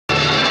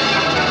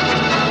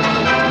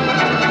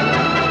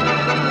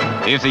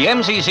If the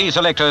MCC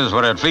selectors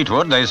were at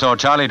Fleetwood, they saw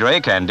Charlie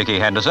Drake and Dickie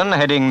Henderson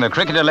heading the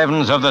cricket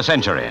 11s of the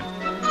century.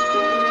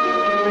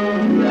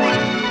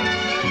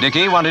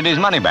 Dickie wanted his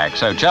money back,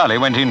 so Charlie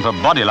went in for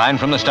bodyline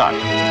from the start.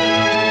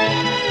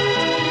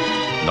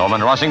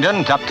 Norman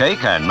Rossington,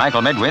 Cupcake, and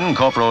Michael Medwin,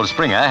 Corporal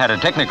Springer, had a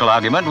technical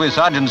argument with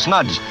Sergeant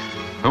Snudge,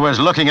 who was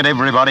looking at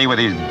everybody with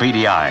his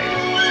beady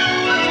eyes.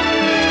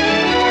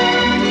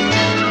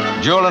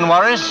 Jewell and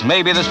Warriss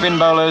may be the spin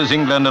bowlers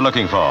England are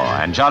looking for,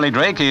 and Charlie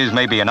Drake is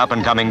maybe an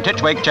up-and-coming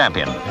Titchwake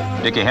champion.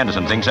 Dickie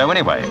Henderson thinks so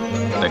anyway.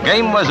 The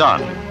game was on.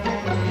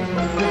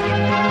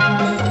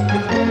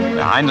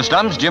 Behind the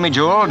stumps, Jimmy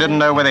Jewell didn't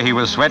know whether he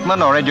was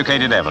Sweatman or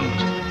Educated Evans.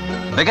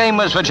 The game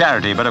was for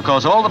charity, but of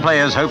course all the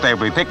players hoped they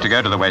would be picked to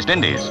go to the West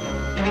Indies.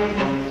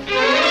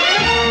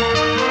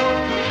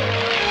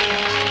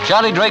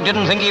 Charlie Drake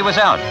didn't think he was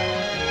out.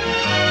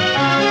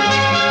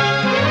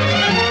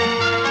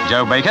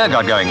 Joe Baker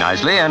got going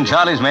nicely, and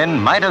Charlie's men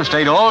might have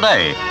stayed all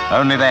day,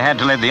 only they had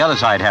to let the other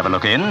side have a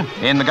look in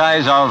the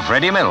guise of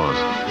Freddie Mills.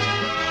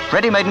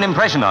 Freddie made an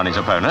impression on his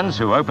opponents,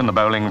 who opened the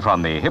bowling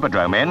from the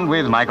Hippodrome end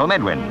with Michael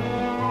Medwin.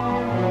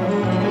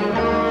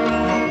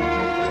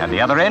 At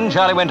the other end,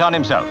 Charlie went on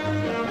himself.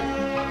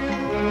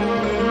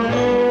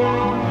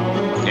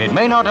 It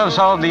may not have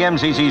solved the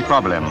MCC's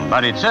problem,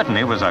 but it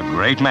certainly was a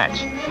great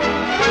match.